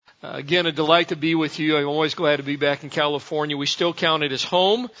Again, a delight to be with you. I'm always glad to be back in California. We still count it as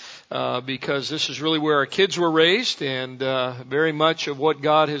home because this is really where our kids were raised, and very much of what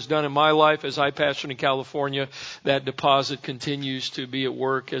God has done in my life as I pastor in California, that deposit continues to be at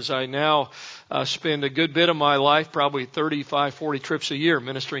work as I now spend a good bit of my life, probably 35, 40 trips a year,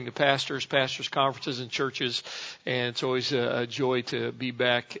 ministering to pastors conferences, and churches. And it's always a joy to be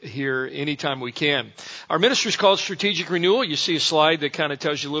back here anytime we can. Our ministry is called Strategic Renewal. You see a slide that kind of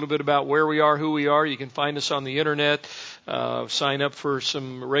tells you a little bit about where we are, who we are. You can find us on the internet. Sign up for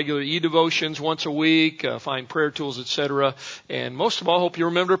some regular e-devotions once a week, find prayer tools, etc. And most of all, hope you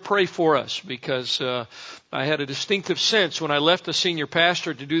remember to pray for us, because I had a distinctive sense when I left the senior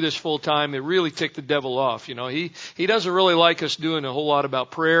pastor to do this full time, it really ticked the devil off. You know, he doesn't really like us doing a whole lot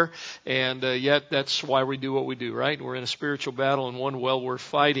about prayer, and yet that's why we do what we do, right? We're in a spiritual battle, and one well worth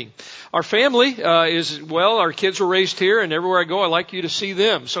fighting. Our family our kids were raised here, and everywhere I go, I like you to see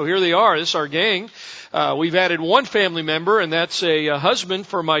them. So here they are. This is our gang. We've added one family member, and that's a husband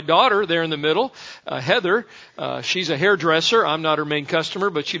for my daughter there in the middle, Heather. She's a hairdresser. I'm not her main customer,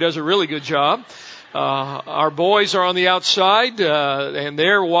 but she does a really good job. Our boys are on the outside, and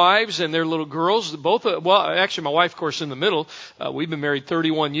their wives and their little girls, actually my wife, of course, in the middle. We've been married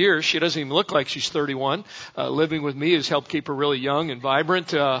 31 years. She doesn't even look like she's 31. Living with me has helped keep her really young and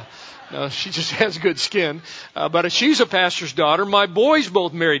vibrant. She just has good skin. But she's a pastor's daughter. My boys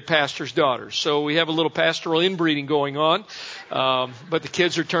both married pastors' daughters. So we have a little pastoral inbreeding going on. But the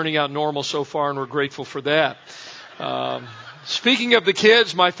kids are turning out normal so far, and we're grateful for that. Speaking of the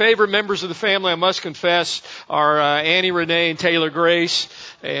kids, my favorite members of the family, I must confess, are Annie Renee and Taylor Grace.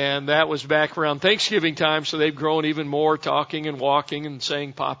 And that was back around Thanksgiving time, so they've grown even more, talking and walking and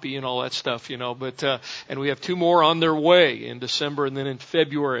saying Poppy and all that stuff, you know. But and we have two more on their way in December and then in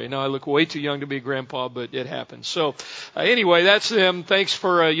February. Now I look way too young to be a grandpa, but it happens. So anyway, that's them. Thanks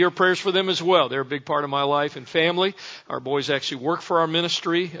for your prayers for them as well. They're a big part of my life and family. Our boys actually work for our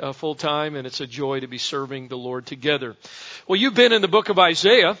ministry full time, and it's a joy to be serving the Lord together. Well, you've been in the book of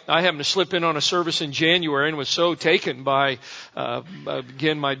Isaiah. I happened to slip in on a service in January and was so taken by,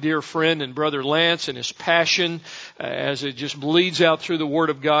 again, my dear friend and brother Lance and his passion as it just bleeds out through the Word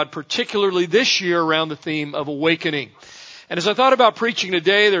of God, particularly this year around the theme of awakening. And as I thought about preaching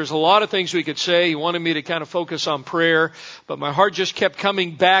today, there's a lot of things we could say. He wanted me to kind of focus on prayer, but my heart just kept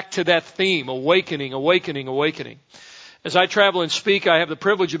coming back to that theme, awakening, awakening, awakening. As I travel and speak, I have the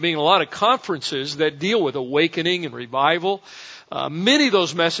privilege of being in a lot of conferences that deal with awakening and revival. Many of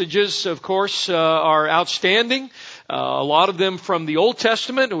those messages, of course, are outstanding. A lot of them from the Old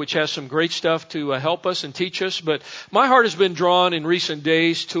Testament, which has some great stuff to help us and teach us. But my heart has been drawn in recent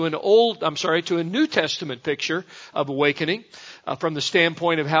days to a New Testament picture of awakening. From the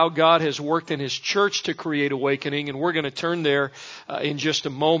standpoint of how God has worked in His church to create awakening, and we're going to turn there in just a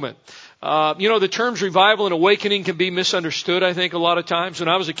moment. The terms revival and awakening can be misunderstood, I think, a lot of times. When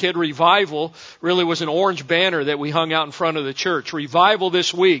I was a kid, revival really was an orange banner that we hung out in front of the church. Revival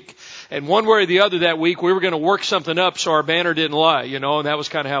this week. And one way or the other that week, we were going to work something up so our banner didn't lie, and that was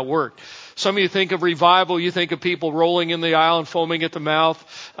kind of how it worked. Some of you think of revival, you think of people rolling in the aisle and foaming at the mouth.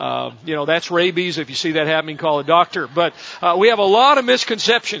 That's rabies. If you see that happening, call a doctor. But we have a lot of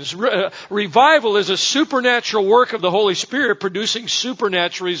misconceptions. Revival is a supernatural work of the Holy Spirit producing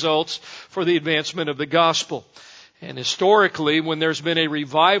supernatural results for the advancement of the gospel. And historically, when there's been a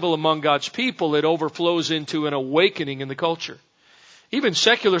revival among God's people, it overflows into an awakening in the culture. Even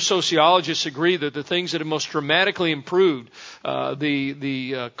secular sociologists agree that the things that have most dramatically improved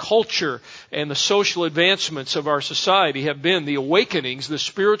the culture and the social advancements of our society have been the awakenings, the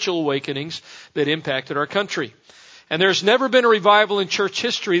spiritual awakenings that impacted our country. And there's never been a revival in church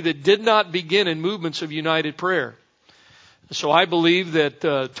history that did not begin in movements of united prayer. So I believe that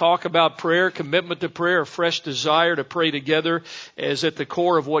talk about prayer, commitment to prayer, a fresh desire to pray together is at the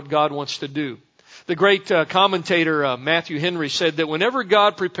core of what God wants to do. The great commentator Matthew Henry said that whenever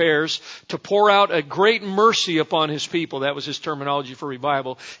God prepares to pour out a great mercy upon His people, that was his terminology for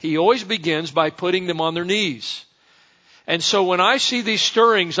revival, He always begins by putting them on their knees. And so when I see these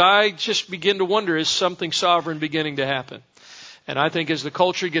stirrings, I just begin to wonder, is something sovereign beginning to happen? And I think as the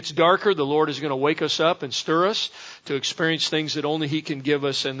culture gets darker, the Lord is going to wake us up and stir us to experience things that only He can give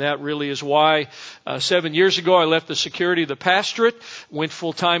us. And that really is why 7 years ago I left the security of the pastorate, went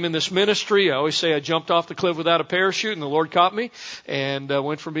full time in this ministry. I always say I jumped off the cliff without a parachute and the Lord caught me, and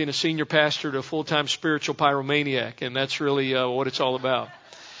went from being a senior pastor to a full-time spiritual pyromaniac. And that's really what it's all about.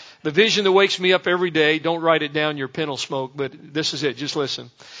 The vision that wakes me up every day, don't write it down, your pen will smoke, but this is it, just listen.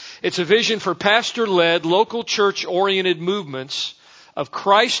 It's a vision for pastor-led, local church-oriented movements of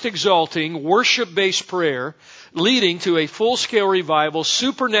Christ-exalting, worship-based prayer leading to a full-scale revival,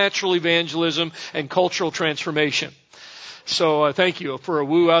 supernatural evangelism, and cultural transformation. So thank you for a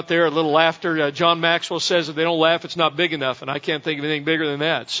woo out there, a little laughter. John Maxwell says if they don't laugh, it's not big enough, and I can't think of anything bigger than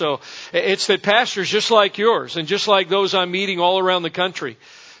that. So it's that pastors just like yours and just like those I'm meeting all around the country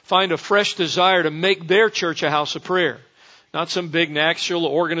find a fresh desire to make their church a house of prayer. Not some big national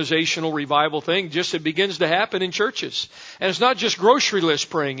organizational revival thing. Just it begins to happen in churches. And it's not just grocery list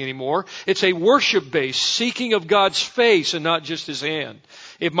praying anymore. It's a worship-based seeking of God's face and not just His hand.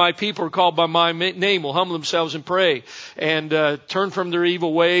 If my people are called by my name, will humble themselves and pray and turn from their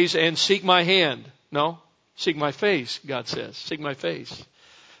evil ways and seek my hand. No, seek my face, God says. Seek my face.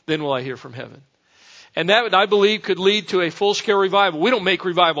 Then will I hear from heaven. And that, I believe, could lead to a full-scale revival. We don't make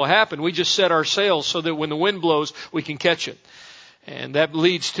revival happen. We just set our sails so that when the wind blows, we can catch it. And that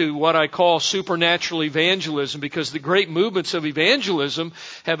leads to what I call supernatural evangelism, because the great movements of evangelism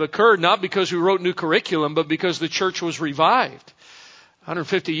have occurred not because we wrote new curriculum, but because the church was revived.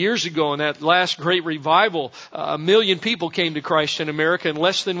 150 years ago in that last great revival, 1 million people came to Christ in America in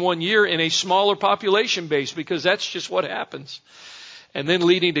less than 1 year in a smaller population base, because that's just what happens. And then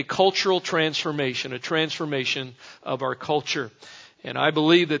leading to cultural transformation, a transformation of our culture. And I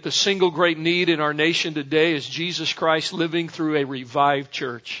believe that the single great need in our nation today is Jesus Christ living through a revived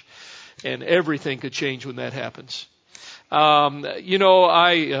church. And everything could change when that happens.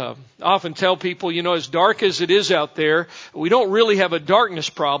 I often tell people, as dark as it is out there, we don't really have a darkness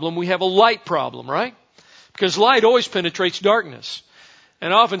problem. We have a light problem, right? Because light always penetrates darkness.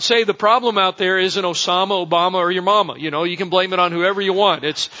 And I often say the problem out there isn't Osama, Obama, or your mama. You can blame it on whoever you want.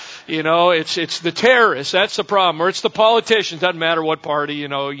 It's the terrorists. That's the problem. Or it's the politicians. Doesn't matter what party,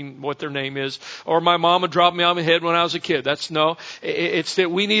 what their name is. Or my mama dropped me on my head when I was a kid. It's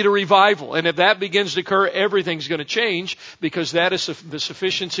that we need a revival. And if that begins to occur, everything's going to change, because that is the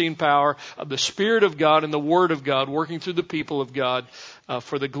sufficiency and power of the Spirit of God and the Word of God working through the people of God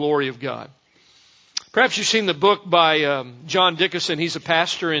for the glory of God. Perhaps you've seen the book by John Dickerson. He's a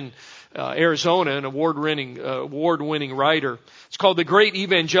pastor in Arizona, an award-winning writer. It's called The Great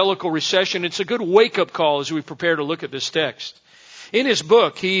Evangelical Recession. It's a good wake-up call as we prepare to look at this text. In his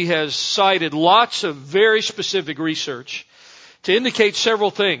book, he has cited lots of very specific research to indicate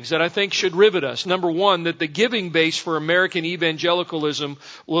several things that I think should rivet us. Number one, that the giving base for American evangelicalism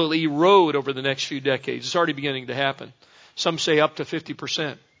will erode over the next few decades. It's already beginning to happen. Some say up to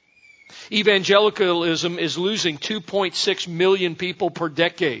 50%. Evangelicalism is losing 2.6 million people per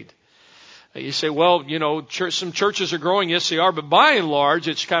decade. You say, well, some churches are growing. Yes, they are. But by and large,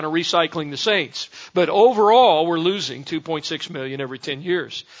 it's kind of recycling the saints. But overall, we're losing 2.6 million every 10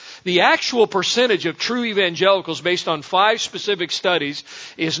 years. The actual percentage of true evangelicals based on 5 specific studies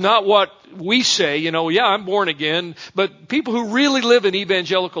is not what we say, I'm born again. But people who really live an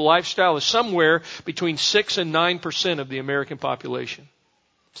evangelical lifestyle is somewhere between 6 and 9% of the American population.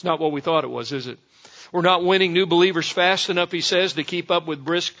 It's not what we thought it was, is it? We're not winning new believers fast enough, he says, to keep up with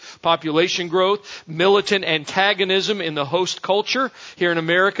brisk population growth. Militant antagonism in the host culture here in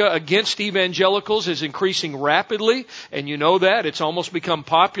America against evangelicals is increasing rapidly. And you know that. It's almost become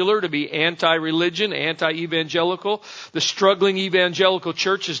popular to be anti-religion, anti-evangelical. The struggling evangelical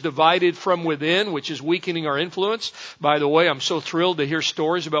church is divided from within, which is weakening our influence. By the way, I'm so thrilled to hear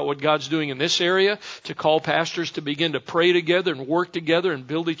stories about what God's doing in this area, to call pastors to begin to pray together and work together and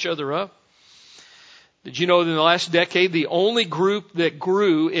build each other up. Did you know that in the last decade, the only group that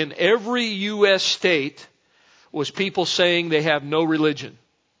grew in every U.S. state was people saying they have no religion?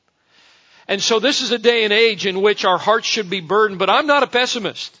 And so this is a day and age in which our hearts should be burdened, but I'm not a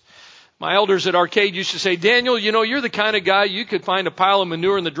pessimist. My elders at Arcade used to say, Daniel, you're the kind of guy you could find a pile of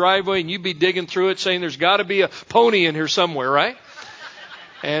manure in the driveway and you'd be digging through it saying there's got to be a pony in here somewhere, right?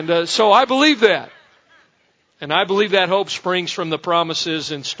 And so I believe that. And I believe that hope springs from the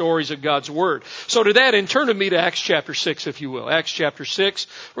promises and stories of God's Word. So to that end, turn with me to Acts chapter 6, if you will. Acts chapter 6.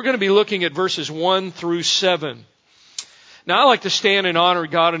 We're going to be looking at verses 1 through 7. Now, I like to stand and honor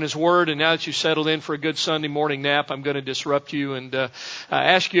God and His Word, and now that you've settled in for a good Sunday morning nap, I'm going to disrupt you and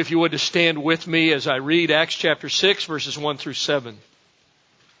ask you if you would to stand with me as I read Acts chapter 6, verses 1 through 7.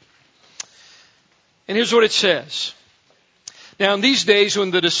 And here's what it says. Now, in these days, when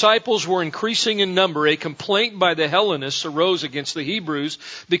the disciples were increasing in number, a complaint by the Hellenists arose against the Hebrews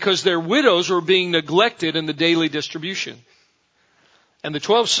because their widows were being neglected in the daily distribution. And the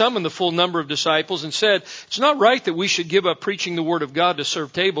 12 summoned the full number of disciples and said, it's not right that we should give up preaching the word of God to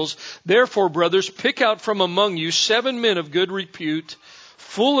serve tables. Therefore, brothers, pick out from among you 7 men of good repute,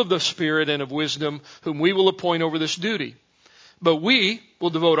 full of the Spirit and of wisdom, whom we will appoint over this duty. But we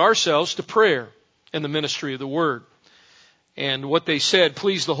will devote ourselves to prayer and the ministry of the word. And what they said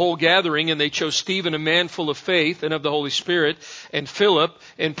pleased the whole gathering, and they chose Stephen, a man full of faith and of the Holy Spirit, and Philip,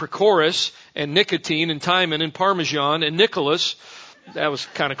 and Prochorus, and Nicotine, and Timon, and Parmesan, and Nicholas. That was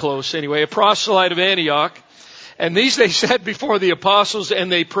kind of close anyway, a proselyte of Antioch. And these they set before the apostles,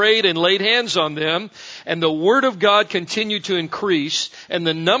 and they prayed and laid hands on them. And the word of God continued to increase, and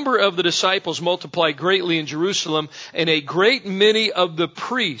the number of the disciples multiplied greatly in Jerusalem, and a great many of the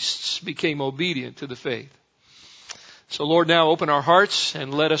priests became obedient to the faith. So Lord, now open our hearts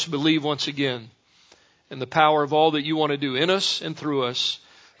and let us believe once again in the power of all that you want to do in us and through us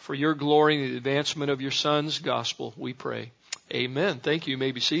for your glory and the advancement of your Son's gospel, we pray. Amen. Thank you. You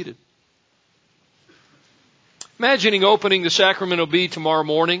may be seated. Imagining opening the Sacramental Bee tomorrow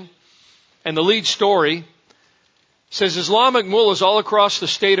morning, and the lead story says Islamic mullahs all across the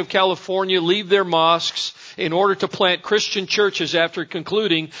state of California leave their mosques in order to plant Christian churches after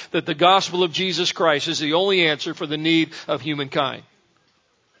concluding that the gospel of Jesus Christ is the only answer for the need of humankind.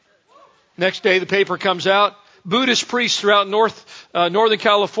 Next day, the paper comes out. Buddhist priests throughout Northern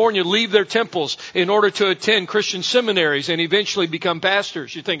California leave their temples in order to attend Christian seminaries and eventually become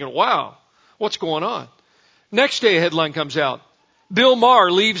pastors. You're thinking, wow, what's going on? Next day, a headline comes out. Bill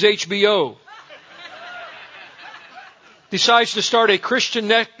Maher leaves HBO. Decides to start a Christian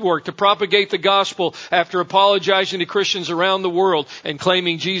network to propagate the gospel after apologizing to Christians around the world and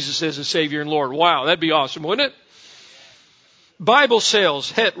claiming Jesus as a Savior and Lord. Wow, that'd be awesome, wouldn't it? Bible sales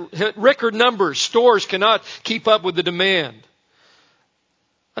hit record numbers. Stores cannot keep up with the demand.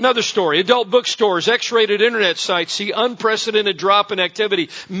 Another story, adult bookstores, X-rated internet sites see unprecedented drop in activity.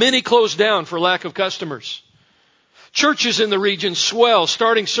 Many closed down for lack of customers. Churches in the region swell,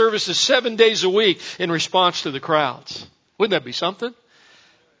 starting services 7 days a week in response to the crowds. Wouldn't that be something?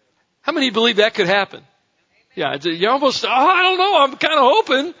 How many believe that could happen? Yeah, you almost, I don't know, I'm kind of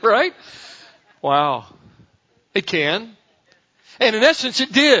hoping, right? Wow. It can. And in essence,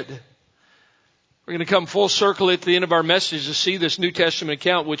 it did. We're going to come full circle at the end of our message to see this New Testament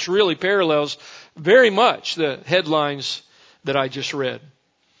account, which really parallels very much the headlines that I just read.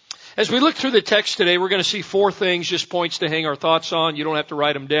 As we look through the text today, we're going to see four things, just points to hang our thoughts on. You don't have to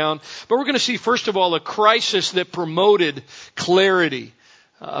write them down. But we're going to see, first of all, a crisis that promoted clarity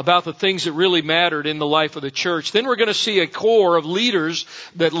about the things that really mattered in the life of the church. Then we're going to see a core of leaders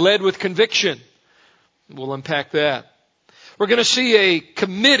that led with conviction. We'll unpack that. We're going to see a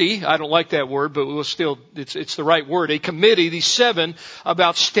committee. I don't like that word, but we'll still, it's the right word. A committee, these seven, of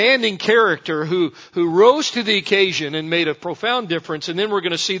outstanding character who rose to the occasion and made a profound difference. And then we're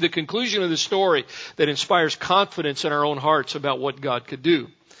going to see the conclusion of the story that inspires confidence in our own hearts about what God could do.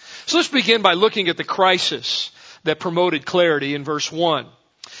 So let's begin by looking at the crisis that promoted clarity in verse 1.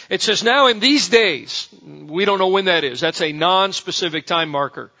 It says, now in these days, we don't know when that is. That's a non-specific time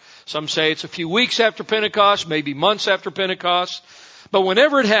marker. Some say it's a few weeks after Pentecost, maybe months after Pentecost. But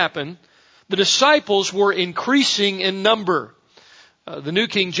whenever it happened, the disciples were increasing in number. The New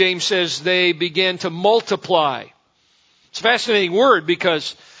King James says they began to multiply. It's a fascinating word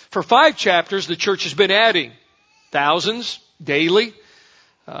because for 5 chapters, the church has been adding thousands daily.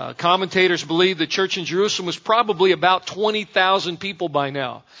 Commentators believe the church in Jerusalem was probably about 20,000 people by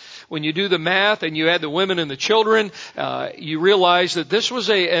now. When you do the math and you add the women and the children, you realize that this was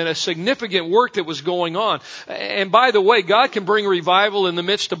a significant work that was going on. And by the way, God can bring revival in the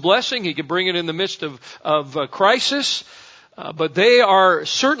midst of blessing. He can bring it in the midst of crisis. But they are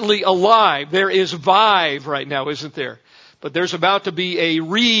certainly alive. There is vive right now, isn't there? But there's about to be a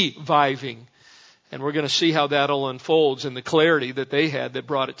reviving. And we're going to see how that all unfolds and the clarity that they had that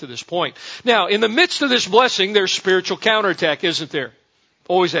brought it to this point. Now, in the midst of this blessing, there's spiritual counterattack, isn't there?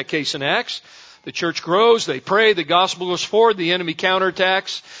 Always that case in Acts. The church grows, they pray, the gospel goes forward, the enemy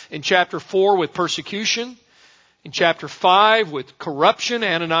counterattacks in chapter 4 with persecution. In chapter 5 with corruption,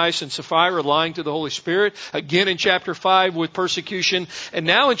 Ananias and Sapphira lying to the Holy Spirit. Again in chapter 5 with persecution. And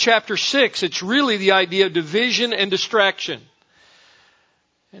now in chapter 6, it's really the idea of division and distraction.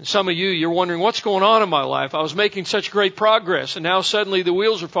 And some of you, you're wondering, what's going on in my life? I was making such great progress, and now suddenly the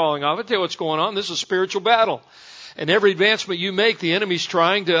wheels are falling off. I tell you what's going on. This is a spiritual battle. And every advancement you make, the enemy's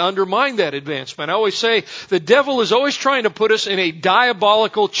trying to undermine that advancement. I always say the devil is always trying to put us in a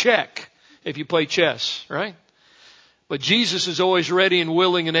diabolical check if you play chess, right? But Jesus is always ready and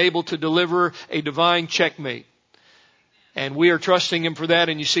willing and able to deliver a divine checkmate. And we are trusting Him for that,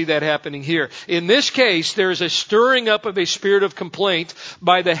 and you see that happening here. In this case, there is a stirring up of a spirit of complaint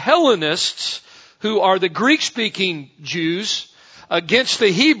by the Hellenists, who are the Greek-speaking Jews, against the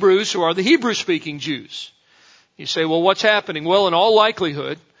Hebrews, who are the Hebrew-speaking Jews. You say, well, what's happening? Well, in all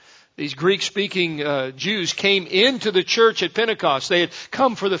likelihood, These Greek-speaking Jews came into the church at Pentecost. They had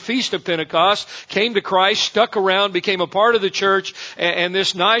come for the Feast of Pentecost, came to Christ, stuck around, became a part of the church, and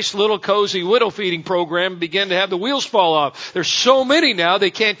this nice little cozy widow feeding program began to have the wheels fall off. There's so many now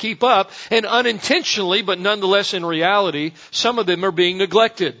they can't keep up, and unintentionally, but nonetheless in reality, some of them are being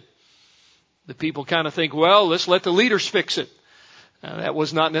neglected. The people kind of think, well, let's let the leaders fix it. Now, that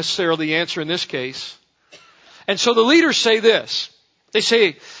was not necessarily the answer in this case. And so the leaders say this. They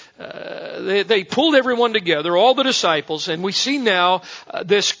say, they pulled everyone together, all the disciples, and we see now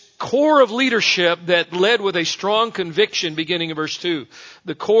this core of leadership that led with a strong conviction, beginning in verse 2.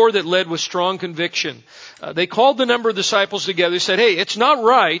 The core that led with strong conviction. They called the number of disciples together. They said, hey, it's not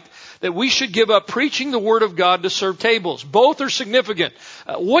right that we should give up preaching the Word of God to serve tables. Both are significant.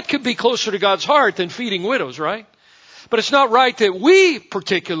 What could be closer to God's heart than feeding widows, right? But it's not right that we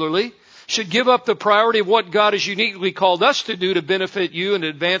particularly should give up the priority of what God has uniquely called us to do to benefit you and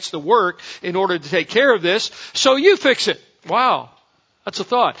advance the work in order to take care of this. So you fix it. Wow. That's a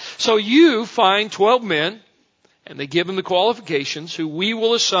thought. So you find 12 men, and they give them the qualifications, who we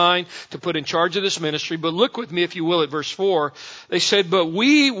will assign to put in charge of this ministry. But look with me, if you will, at verse 4. They said, but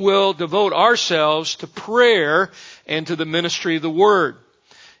we will devote ourselves to prayer and to the ministry of the Word.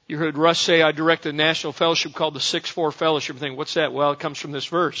 You heard Russ say, I direct a national fellowship called the 6-4 Fellowship. Thing. What's that? Well, it comes from this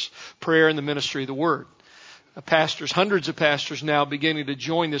verse. Prayer and the ministry of the Word. Pastors, hundreds of pastors now beginning to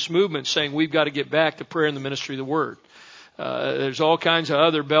join this movement saying we've got to get back to prayer and the ministry of the Word. There's all kinds of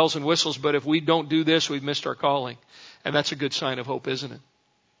other bells and whistles, but if we don't do this, we've missed our calling. And that's a good sign of hope, isn't it?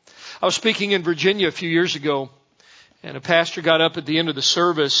 I was speaking in Virginia a few years ago, and a pastor got up at the end of the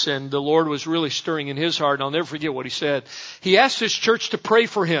service, and the Lord was really stirring in his heart, and I'll never forget what he said. He asked his church to pray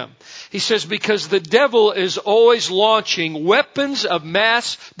for him. He says, because the devil is always launching weapons of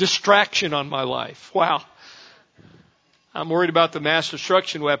mass destruction on my life. Wow. I'm worried about the mass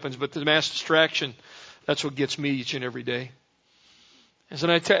destruction weapons, but the mass distraction, that's what gets me each and every day.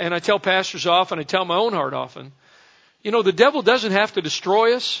 And I tell pastors often, I tell my own heart often, you know, the devil doesn't have to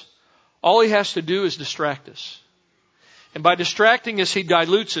destroy us. All he has to do is distract us. And by distracting us, he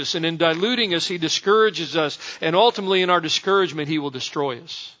dilutes us. And in diluting us, he discourages us. And ultimately, in our discouragement, he will destroy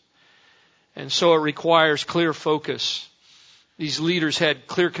us. And so it requires clear focus. These leaders had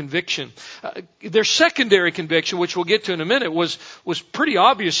clear conviction. Their secondary conviction, which we'll get to in a minute, was pretty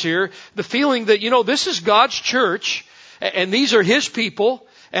obvious here. The feeling that, you know, this is God's church, and these are His people,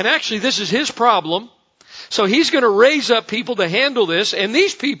 and actually this is His problem. So He's going to raise up people to handle this, and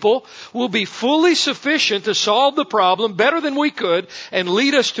these people will be fully sufficient to solve the problem better than we could and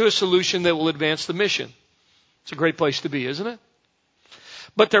lead us to a solution that will advance the mission. It's a great place to be, isn't it?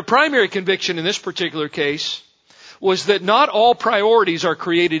 But their primary conviction in this particular case was that not all priorities are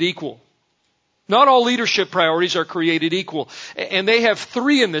created equal. Not all leadership priorities are created equal. And they have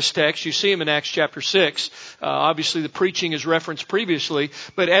three in this text. You see them in Acts chapter 6. Obviously the preaching is referenced previously.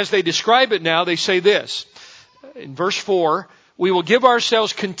 But as they describe it now, they say this. In verse 4, we will give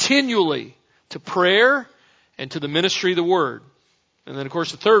ourselves continually to prayer and to the ministry of the Word. And then of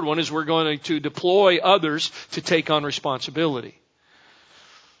course the third one is we're going to deploy others to take on responsibility.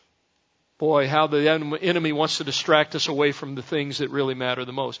 Boy, how the enemy wants to distract us away from the things that really matter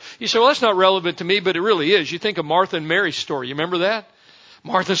the most. You say, well, that's not relevant to me, but it really is. You think of Martha and Mary's story. You remember that?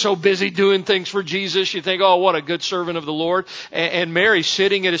 Martha's so busy doing things for Jesus. You think, oh, what a good servant of the Lord. And Mary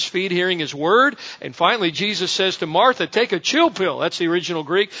sitting at His feet, hearing His word. And finally, Jesus says to Martha, take a chill pill. That's the original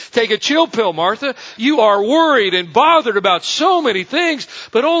Greek. Take a chill pill, Martha. You are worried and bothered about so many things,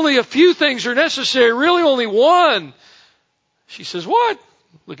 but only a few things are necessary. Really only one. She says, what?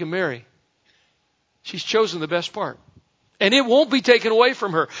 Look at Mary. She's chosen the best part. And it won't be taken away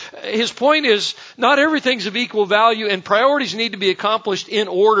from her. His point is, not everything's of equal value, and priorities need to be accomplished in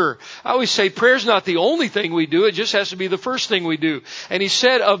order. I always say prayer's not the only thing we do. It just has to be the first thing we do. And he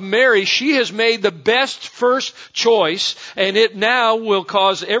said of Mary, she has made the best first choice, and it now will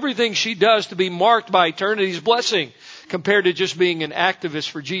cause everything she does to be marked by eternity's blessing, compared to just being an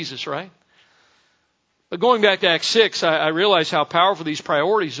activist for Jesus, right? But going back to Acts 6, I realize how powerful these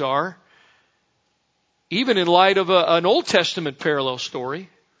priorities are. Even in light of an Old Testament parallel story.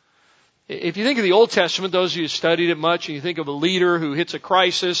 If you think of the Old Testament, those of you who studied it much, and you think of a leader who hits a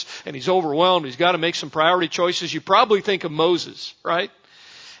crisis and he's overwhelmed, he's got to make some priority choices, you probably think of Moses, right?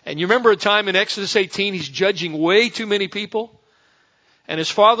 And you remember a time in Exodus 18, he's judging way too many people. And his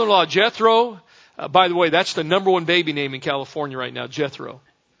father-in-law, Jethro, by the way, that's the number one baby name in California right now, Jethro.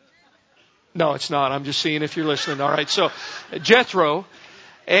 No, it's not. I'm just seeing if you're listening. All right. So Jethro.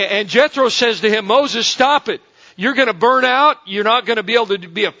 And Jethro says to him, Moses, stop it. You're going to burn out. You're not going to be able to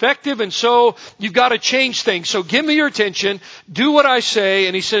be effective. And so you've got to change things. So give me your attention. Do what I say.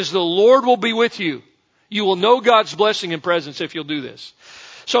 And he says, the Lord will be with you. You will know God's blessing and presence if you'll do this.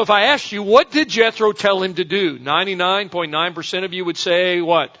 So if I asked you, what did Jethro tell him to do? 99.9% of you would say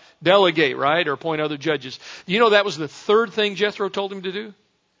what? Delegate, right? Or appoint other judges. You know that was the third thing Jethro told him to do?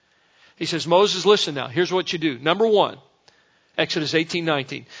 He says, Moses, listen now. Here's what you do. Number one, Exodus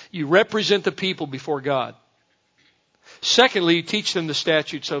 18:19. You represent the people before God. Secondly, you teach them the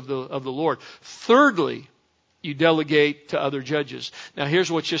statutes of the Lord. Thirdly, you delegate to other judges. Now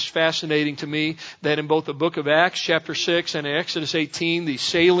here's what's just fascinating to me, that in both the book of Acts chapter 6 and Exodus 18, the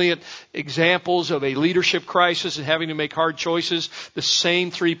salient examples of a leadership crisis and having to make hard choices, the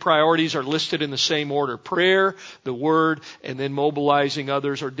same three priorities are listed in the same order. Prayer, the word, and then mobilizing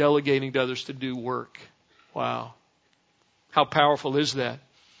others or delegating to others to do work. Wow. How powerful is that?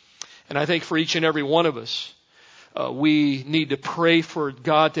 And I think for each and every one of us, we need to pray for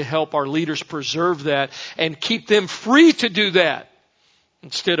God to help our leaders preserve that and keep them free to do that,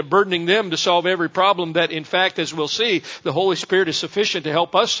 instead of burdening them to solve every problem that, in fact, as we'll see, the Holy Spirit is sufficient to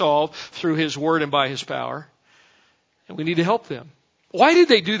help us solve through His Word and by His power. And we need to help them. Why did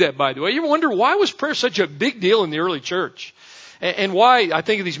they do that, by the way? You ever wonder why was prayer such a big deal in the early church? And why, I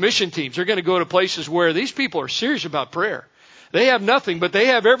think of these mission teams, they're going to go to places where these people are serious about prayer. They have nothing, but they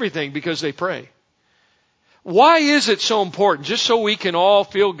have everything because they pray. Why is it so important? Just so we can all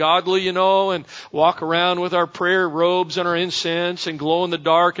feel godly, and walk around with our prayer robes and our incense and glow in the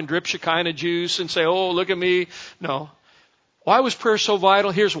dark and drip Shekinah juice and say, oh, look at me. No. Why was prayer so vital?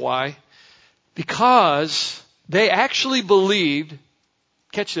 Here's why. Because they actually believed,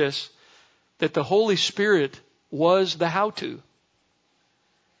 catch this, that the Holy Spirit was the how-to.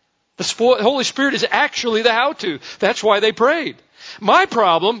 The Holy Spirit is actually the how-to. That's why they prayed. My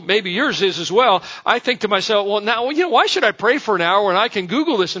problem, maybe yours is as well, I think to myself, well, now, why should I pray for an hour when I can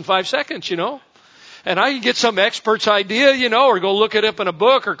Google this in 5 seconds, And I can get some expert's idea, or go look it up in a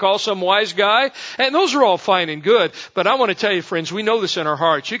book or call some wise guy. And those are all fine and good. But I want to tell you, friends, we know this in our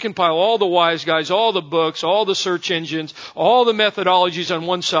hearts. You can pile all the wise guys, all the books, all the search engines, all the methodologies on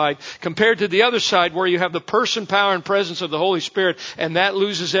one side compared to the other side where you have the person, power, and presence of the Holy Spirit. And that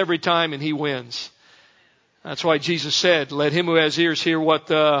loses every time and He wins. That's why Jesus said, let him who has ears hear what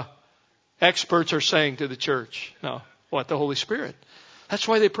the experts are saying to the church. No, what? The Holy Spirit. That's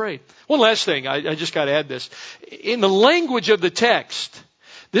why they prayed. One last thing, I just got to add this. In the language of the text,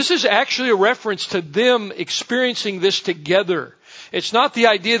 this is actually a reference to them experiencing this together. It's not the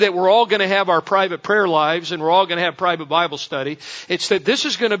idea that we're all going to have our private prayer lives and we're all going to have private Bible study. It's that this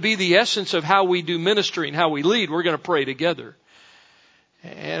is going to be the essence of how we do ministry and how we lead. We're going to pray together.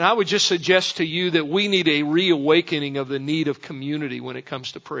 And I would just suggest to you that we need a reawakening of the need of community when it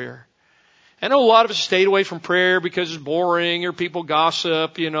comes to prayer. I know a lot of us stayed away from prayer because it's boring or people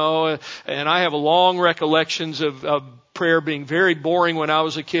gossip, and I have long recollections of prayer being very boring when I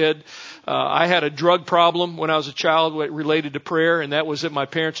was a kid. I had a drug problem when I was a child related to prayer, and that was that my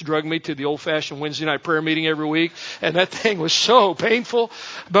parents drugged me to the old-fashioned Wednesday night prayer meeting every week, and that thing was so painful.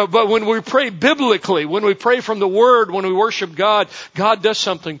 But when we pray biblically, when we pray from the Word, when we worship God, God does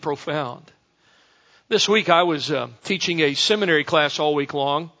something profound. This week I was teaching a seminary class all week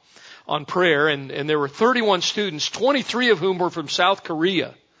long on prayer, and there were 31 students, 23 of whom were from South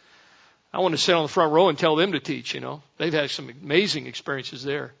Korea. I want to sit on the front row and tell them to teach, They've had some amazing experiences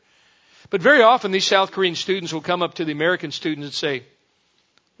there. But very often these South Korean students will come up to the American students and say,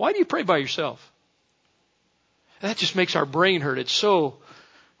 why do you pray by yourself? And that just makes our brain hurt. It's so,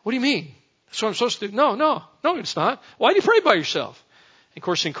 what do you mean? That's what I'm supposed to do. No, it's not. Why do you pray by yourself? Of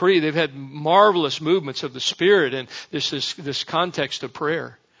course, in Korea, they've had marvelous movements of the Spirit and this context of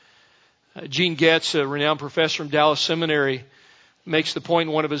prayer. Gene Getz, a renowned professor from Dallas Seminary, makes the point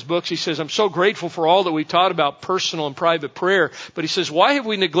in one of his books. He says, I'm so grateful for all that we taught about personal and private prayer. But he says, why have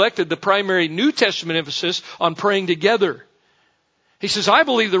we neglected the primary New Testament emphasis on praying together? He says, I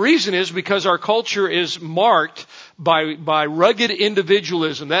believe the reason is because our culture is marked by rugged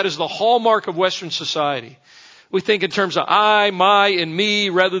individualism. That is the hallmark of Western society. We think in terms of I, my, and me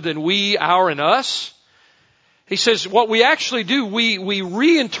rather than we, our, and us. He says, what we actually do, we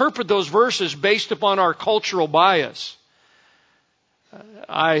reinterpret those verses based upon our cultural bias.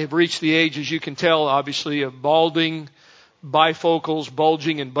 I have reached the age, as you can tell, obviously, of balding, bifocals,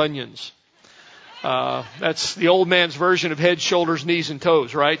 bulging, and bunions. That's the old man's version of head, shoulders, knees, and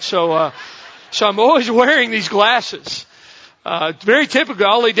toes, right? So I'm always wearing these glasses. It's very typical.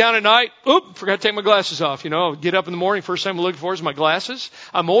 I'll lay down at night. Forgot to take my glasses off. Get up in the morning. First thing I'm looking for is my glasses.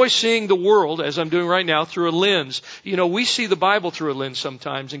 I'm always seeing the world, as I'm doing right now, through a lens. We see the Bible through a lens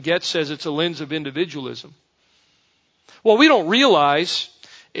sometimes, and Getz says it's a lens of individualism. What we don't realize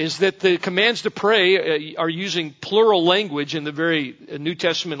is that the commands to pray are using plural language in the very New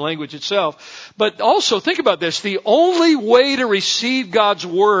Testament language itself. But also, think about this. The only way to receive God's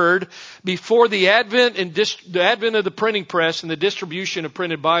Word before the advent of the printing press and the distribution of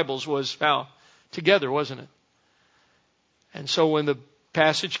printed Bibles was how? Together, wasn't it? And so when the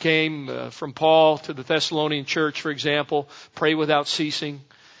passage came from Paul to the Thessalonian church, for example, pray without ceasing.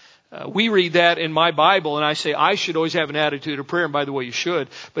 We read that in my Bible, and I say I should always have an attitude of prayer, and by the way, you should.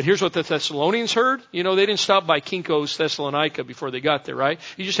 But here's what the Thessalonians heard. You know, they didn't stop by Kinko's Thessalonica before they got there, right?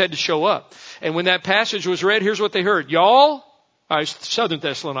 You just had to show up. And when that passage was read, here's what they heard. Y'all, Southern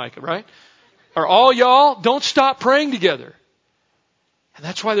Thessalonica, right? Or all y'all, don't stop praying together. And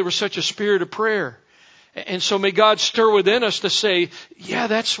that's why there was such a spirit of prayer. And so may God stir within us to say, yeah,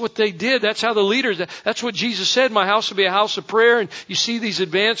 that's what they did. That's how the leaders, that's what Jesus said, my house will be a house of prayer. And you see these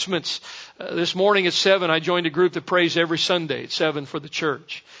advancements. This morning at 7, I joined a group that prays every Sunday at 7 for the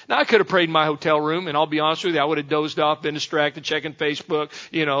church. Now, I could have prayed in my hotel room, and I'll be honest with you, I would have dozed off, been distracted, checking Facebook,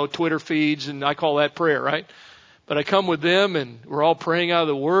 Twitter feeds, and I call that prayer, right? But I come with them, and we're all praying out of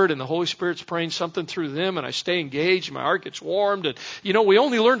the Word, and the Holy Spirit's praying something through them, and I stay engaged, and my heart gets warmed. And, we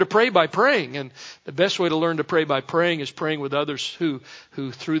only learn to pray by praying. And the best way to learn to pray by praying is praying with others who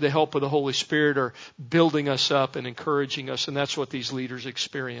through the help of the Holy Spirit, are building us up and encouraging us. And that's what these leaders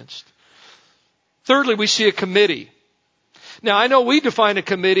experienced. Thirdly, we see a committee. Now, I know we define a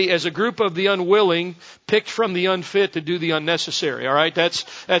committee as a group of the unwilling picked from the unfit to do the unnecessary. All right.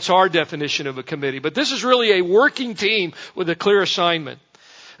 That's our definition of a committee. But this is really a working team with a clear assignment.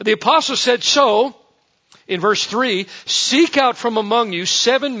 The apostle said so in verse 3, seek out from among you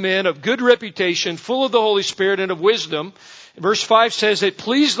 7 men of good reputation, full of the Holy Spirit and of wisdom. Verse 5 says it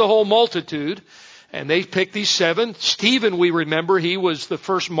pleased the whole multitude. And they picked these 7. Stephen, we remember, he was the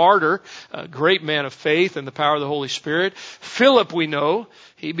first martyr, a great man of faith and the power of the Holy Spirit. Philip, we know,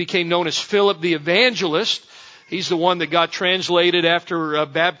 he became known as Philip the evangelist. He's the one that got translated after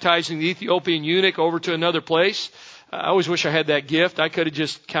baptizing the Ethiopian eunuch over to another place. I always wish I had that gift. I could have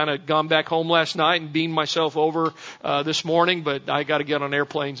just kind of gone back home last night and beamed myself over this morning, but I got to get on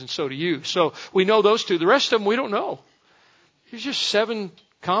airplanes, and so do you. So we know those 2. The rest of them we don't know. Here's just 7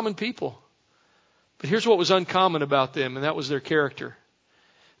 common people. But here's what was uncommon about them, and that was their character.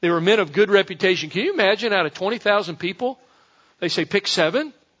 They were men of good reputation. Can you imagine out of 20,000 people, they say pick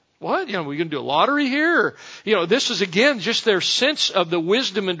 7? What? We're going to do a lottery here? Or, this is again just their sense of the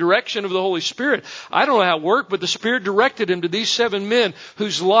wisdom and direction of the Holy Spirit. I don't know how it worked, but the Spirit directed him to these 7 men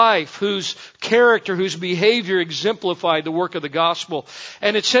whose life, whose character, whose behavior exemplified the work of the gospel.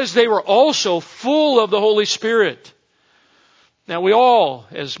 And it says they were also full of the Holy Spirit. Now, we all,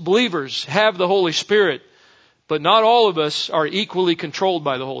 as believers, have the Holy Spirit, but not all of us are equally controlled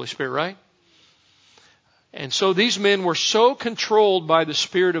by the Holy Spirit, right? And so these men were so controlled by the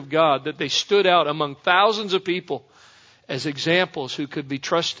Spirit of God that they stood out among thousands of people as examples who could be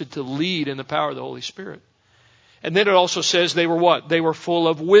trusted to lead in the power of the Holy Spirit. And then it also says they were what? They were full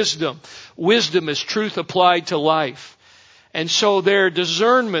of wisdom. Wisdom is truth applied to life. And so their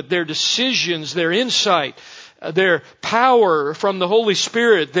discernment, their decisions, their insight, their power from the Holy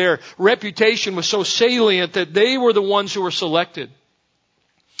Spirit, their reputation was so salient that they were the ones who were selected.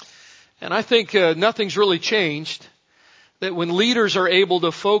 And I think nothing's really changed. That when leaders are able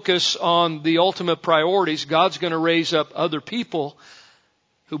to focus on the ultimate priorities, God's going to raise up other people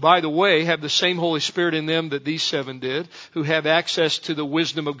who, by the way, have the same Holy Spirit in them that these 7 did, who have access to the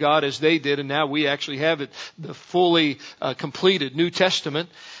wisdom of God as they did, and now we actually have it, the fully completed New Testament,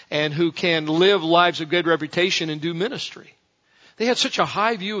 and who can live lives of good reputation and do ministry. They had such a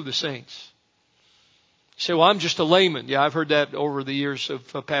high view of the saints. You say, well, I'm just a layman. Yeah, I've heard that over the years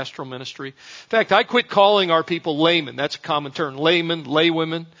of pastoral ministry. In fact, I quit calling our people laymen. That's a common term. Laymen,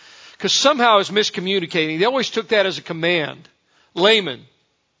 laywomen. Because somehow it's miscommunicating. They always took that as a command. Layman.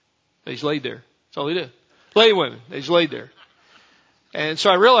 They just laid there. That's all they did. Laywomen. They just laid there. And so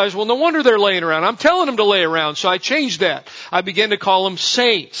I realized, well, no wonder they're laying around. I'm telling them to lay around. So I changed that. I began to call them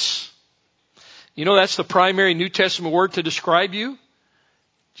saints. That's the primary New Testament word to describe you. Do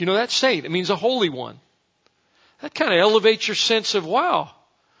you know that? Saint. It means a holy one. That kind of elevates your sense of, wow,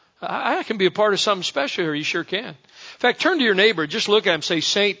 I can be a part of something special here. You sure can. In fact, turn to your neighbor. Just look at him. Say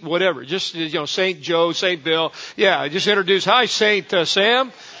Saint whatever. Just, Saint Joe, Saint Bill. Yeah, just introduce. Hi, Saint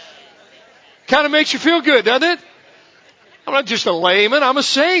Sam. Kind of makes you feel good, doesn't it? I'm not just a layman. I'm a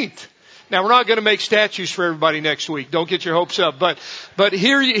saint. Now, we're not going to make statues for everybody next week. Don't get your hopes up. But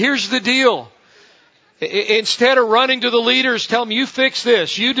here's the deal. Instead of running to the leaders, tell them, you fix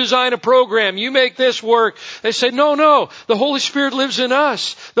this, you design a program, you make this work. They say, no, the Holy Spirit lives in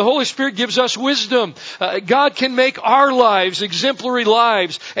us. The Holy Spirit gives us wisdom. God can make our lives exemplary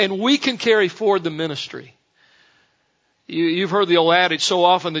lives, and we can carry forward the ministry. You've heard the old adage, so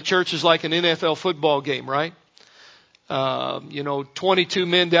often the church is like an NFL football game, right? 22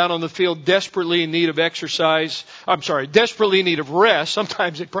 men down on the field desperately in need of exercise. Desperately in need of rest.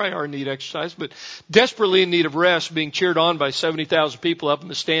 Sometimes they probably are in need of exercise, but desperately in need of rest, being cheered on by 70,000 people up in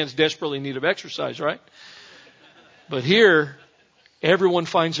the stands, desperately in need of exercise, right? But here, everyone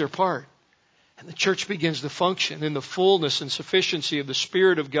finds their part. And the church begins to function in the fullness and sufficiency of the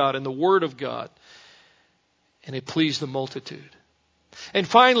Spirit of God and the Word of God. And it pleased the multitude. And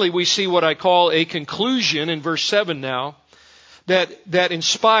finally, we see what I call a conclusion in verse 7 now that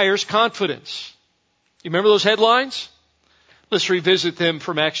inspires confidence. You remember those headlines? Let's revisit them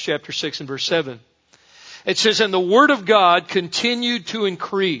from Acts chapter 6 and verse 7. It says, and the Word of God continued to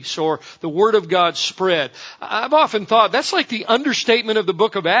increase, or the Word of God spread. I've often thought that's like the understatement of the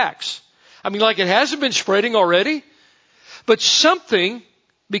book of Acts. I mean, like it hasn't been spreading already, but something,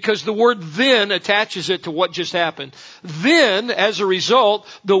 because the word then attaches it to what just happened. Then, as a result,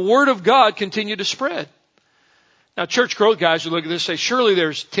 the Word of God continued to spread. Now, church growth guys who look at this say, surely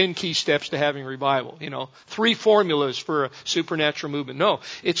there's 10 key steps to having revival. 3 formulas for a supernatural movement. No,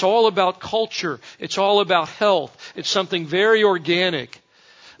 it's all about culture. It's all about health. It's something very organic.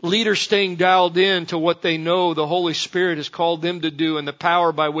 Leaders staying dialed in to what they know the Holy Spirit has called them to do and the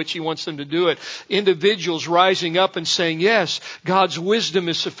power by which He wants them to do it. Individuals rising up and saying, yes, God's wisdom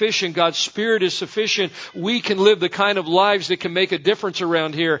is sufficient. God's Spirit is sufficient. We can live the kind of lives that can make a difference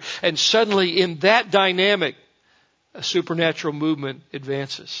around here. And suddenly in that dynamic, a supernatural movement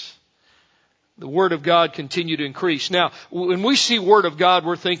advances. The Word of God continued to increase. Now, when we see Word of God,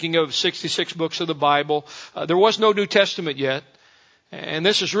 we're thinking of 66 books of the Bible. There was no New Testament yet. And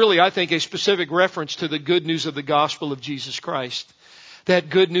this is really, I think, a specific reference to the good news of the gospel of Jesus Christ. That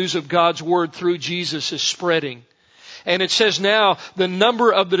good news of God's Word through Jesus is spreading. And it says now the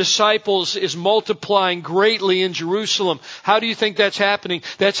number of the disciples is multiplying greatly in Jerusalem. How do you think that's happening?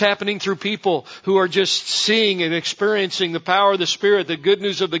 That's happening through people who are just seeing and experiencing the power of the Spirit, the good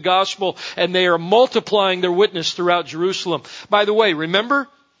news of the gospel, and they are multiplying their witness throughout Jerusalem. By the way, remember,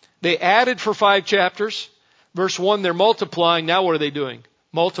 they added for 5 chapters. Verse 1, they're multiplying. Now what are they doing?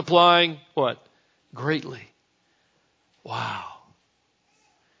 Multiplying what? Greatly. Wow.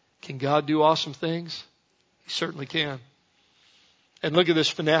 Can God do awesome things? He certainly can. And look at this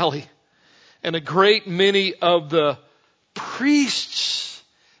finale. And a great many of the priests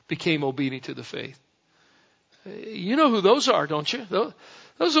became obedient to the faith. You know who those are, don't you? Those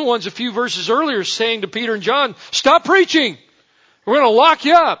are the ones a few verses earlier saying to Peter and John, stop preaching. We're going to lock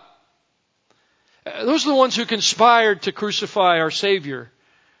you up. Those are the ones who conspired to crucify our Savior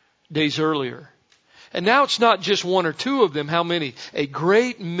days earlier. And now it's not just 1 or 2 of them. How many? A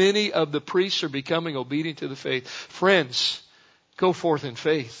great many of the priests are becoming obedient to the faith. Friends, go forth in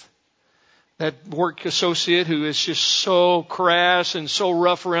faith. That work associate who is just so crass and so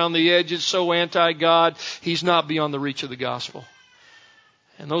rough around the edges, so anti-God, he's not beyond the reach of the gospel.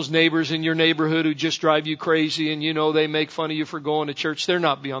 And those neighbors in your neighborhood who just drive you crazy and they make fun of you for going to church, they're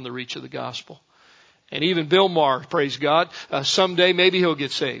not beyond the reach of the gospel. And even Bill Maher, praise God, someday maybe he'll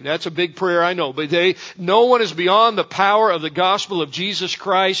get saved. That's a big prayer, I know. But no one is beyond the power of the gospel of Jesus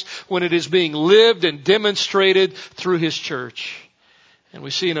Christ when it is being lived and demonstrated through His church. And we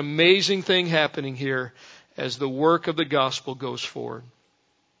see an amazing thing happening here as the work of the gospel goes forward.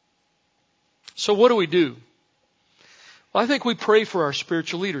 So what do we do? Well, I think we pray for our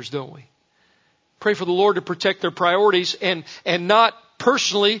spiritual leaders, don't we? Pray for the Lord to protect their priorities and not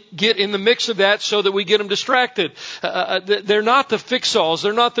personally get in the mix of that so that we get them distracted. They're not the fix-alls.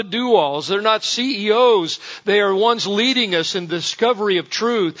 They're not the do-alls. They're not CEOs. They are ones leading us in the discovery of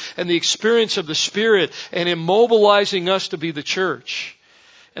truth and the experience of the Spirit and immobilizing us to be the church.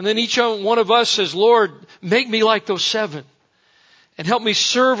 And then each one of us says, Lord, make me like those 7 and help me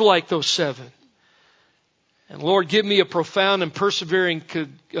serve like those 7. And Lord, give me a profound and persevering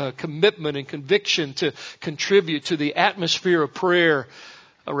commitment and conviction to contribute to the atmosphere of prayer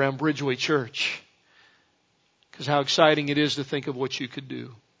around Bridgeway Church. Because how exciting it is to think of what you could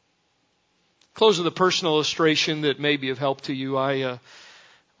do. Close with a personal illustration that may be of help to you. I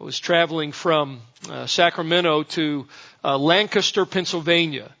was traveling from Sacramento to Lancaster,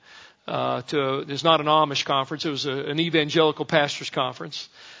 Pennsylvania. It's not an Amish conference. It was an evangelical pastors conference.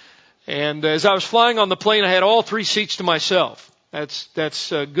 And as I was flying on the plane, I had all 3 seats to myself. That's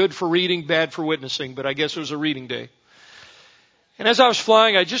good for reading, bad for witnessing, but I guess it was a reading day. And as I was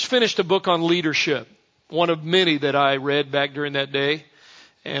flying, I just finished a book on leadership. one of many that I read back during that day.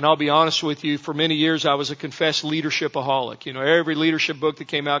 And I'll be honest with you, for many years I was a confessed leadershipaholic. You know, every leadership book that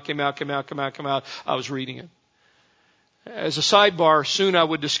came out, I was reading it. As a sidebar, soon I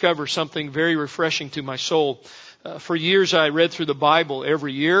would discover something very refreshing to my soul. For years I read through the Bible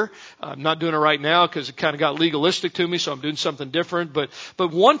every year. I'm not doing it right now because it kind of got legalistic to me, so I'm doing something different. But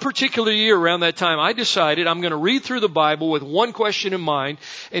one particular year around that time, I decided I'm going to read through the Bible with one question in mind,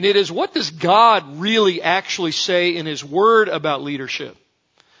 and it is, what does God really actually say in His Word about leadership?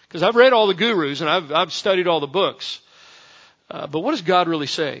 Because I've read all the gurus and I've studied all the books. But what does God really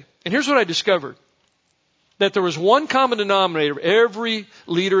say? And here's what I discovered. That there was one common denominator of every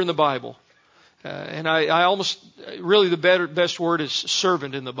leader in the Bible. And I almost, really the best word is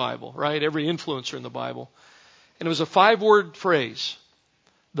servant in the Bible, right? Every influencer in the Bible. And it was a 5-word phrase.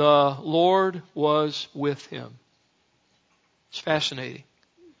 The Lord was with him. It's fascinating.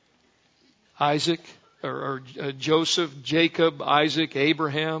 Isaac, or Joseph, Jacob, Isaac,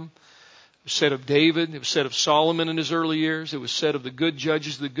 Abraham. It was said of David. It was said of Solomon in his early years. It was said of the good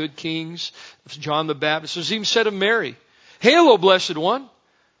judges, the good kings. It was John the Baptist. It was even said of Mary. Hail, O blessed one.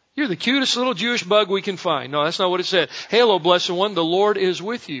 You're the cutest little Jewish bug we can find. No, that's not what it said. Hail, O blessed one. The Lord is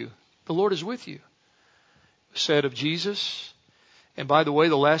with you. The Lord is with you. It was said of Jesus. And by the way,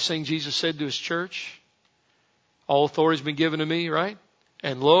 the last thing Jesus said to his church, all authority has been given to me, right?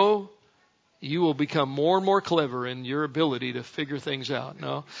 And lo, you will become more and more clever in your ability to figure things out.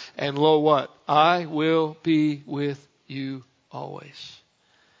 No. And lo, what? I will be with you always.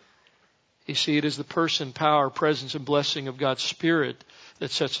 You see, it is the person, power, presence, and blessing of God's Spirit that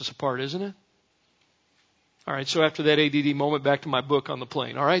sets us apart, isn't it? All right, so after that ADD moment, back to my book on the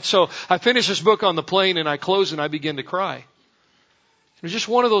plane. All right, so I finished this book on the plane and I close and I begin to cry. It was just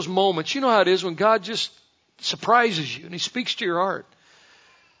one of those moments. You know how it is when God just surprises you and He speaks to your heart.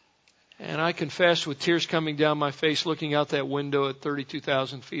 And I confessed with tears coming down my face, looking out that window at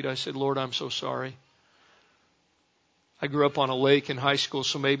 32,000 feet. I said, Lord, I'm so sorry. I grew up on a lake in high school,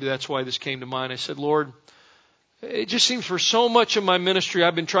 so maybe that's why this came to mind. I said, Lord, it just seems for so much of my ministry,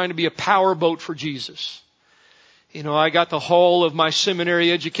 I've been trying to be a powerboat for Jesus. You know, I got the hull of my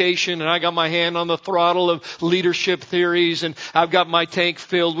seminary education and I got my hand on the throttle of leadership theories and I've got my tank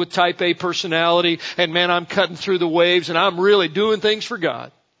filled with type A personality and man, I'm cutting through the waves and I'm really doing things for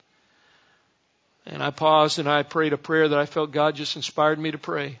God. And I paused and I prayed a prayer that I felt God just inspired me to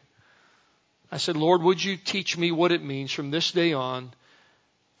pray. I said, Lord, would you teach me what it means from this day on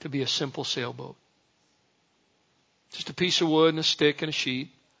to be a simple sailboat? Just a piece of wood and a stick and a sheet.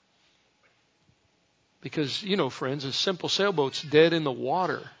 Because, you know, friends, a simple sailboat's dead in the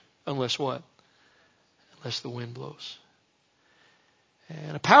water unless what? Unless the wind blows.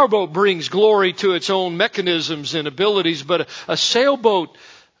 And a powerboat brings glory to its own mechanisms and abilities, but a sailboat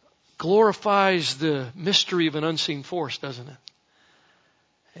glorifies the mystery of an unseen force, doesn't it?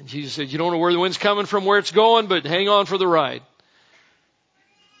 And Jesus said, you don't know where the wind's coming from, where it's going, but hang on for the ride.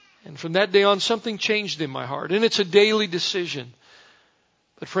 And from that day on, something changed in my heart. And it's a daily decision.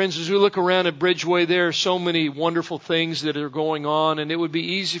 But friends, as we look around at Bridgeway, there are so many wonderful things that are going on. And it would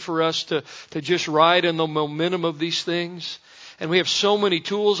be easy for us to just ride in the momentum of these things. And we have so many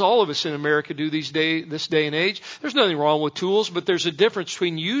tools. All of us in America do this day and age. There's nothing wrong with tools, but there's a difference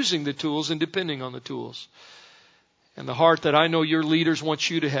between using the tools and depending on the tools. And the heart that I know your leaders want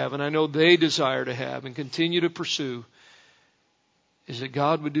you to have, and I know they desire to have and continue to pursue, is that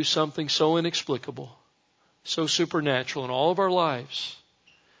God would do something so inexplicable, so supernatural in all of our lives,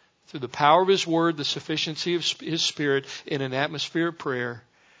 through the power of His Word, the sufficiency of His Spirit, in an atmosphere of prayer,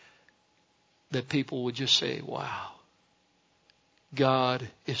 that people would just say, wow, God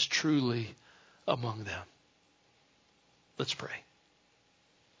is truly among them. Let's pray.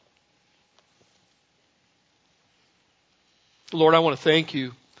 Lord, I want to thank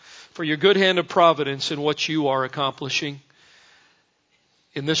you for your good hand of providence in what you are accomplishing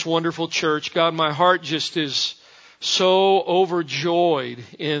in this wonderful church. God, my heart just is so overjoyed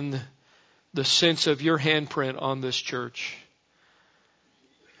in the sense of your handprint on this church.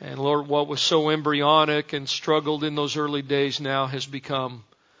 And Lord, what was so embryonic and struggled in those early days now has become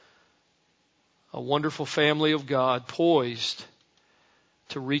a wonderful family of God poised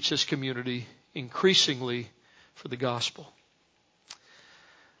to reach this community increasingly for the gospel.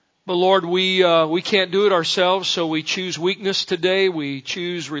 But Lord, we can't do it ourselves, so we choose weakness today. We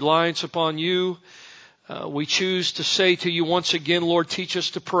choose reliance upon you. We choose to say to you once again, Lord, teach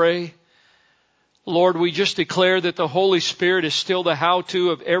us to pray. Lord, we just declare that the Holy Spirit is still the how-to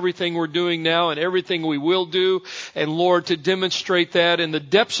of everything we're doing now and everything we will do. And Lord, to demonstrate that in the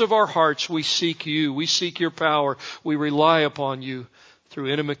depths of our hearts, we seek you. We seek your power. We rely upon you through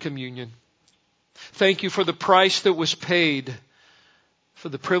intimate communion. Thank you for the price that was paid for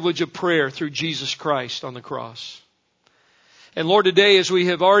the privilege of prayer through Jesus Christ on the cross. And Lord, today, as we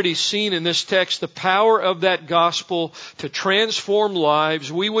have already seen in this text, the power of that gospel to transform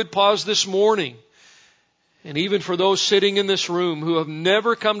lives, we would pause this morning. And even for those sitting in this room who have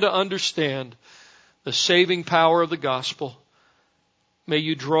never come to understand the saving power of the gospel, may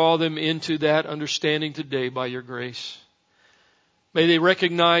you draw them into that understanding today by your grace. May they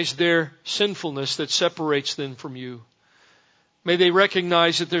recognize their sinfulness that separates them from you. May they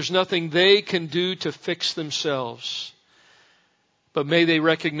recognize that there's nothing they can do to fix themselves. But may they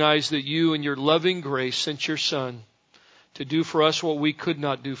recognize that you in your loving grace sent your Son to do for us what we could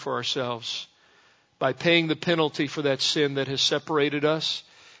not do for ourselves, by paying the penalty for that sin that has separated us,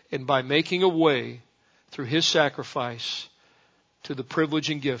 and by making a way through His sacrifice to the privilege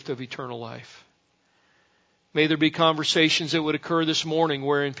and gift of eternal life. May there be conversations that would occur this morning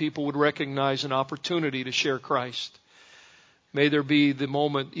wherein people would recognize an opportunity to share Christ. May there be the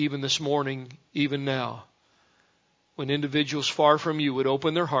moment, even this morning, even now, when individuals far from you would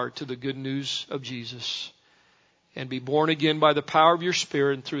open their heart to the good news of Jesus and be born again by the power of your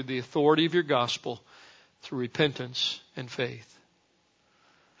Spirit and through the authority of your gospel, through repentance and faith.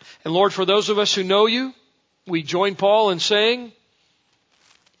 And Lord, for those of us who know you, we join Paul in saying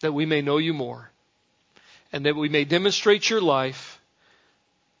that we may know you more and that we may demonstrate your life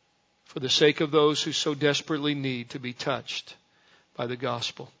for the sake of those who so desperately need to be touched by the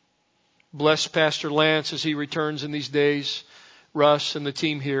gospel. Bless Pastor Lance as he returns in these days. Russ and the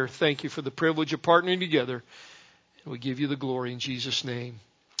team here, thank you for the privilege of partnering together. And we give you the glory in Jesus' name.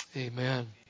 Amen.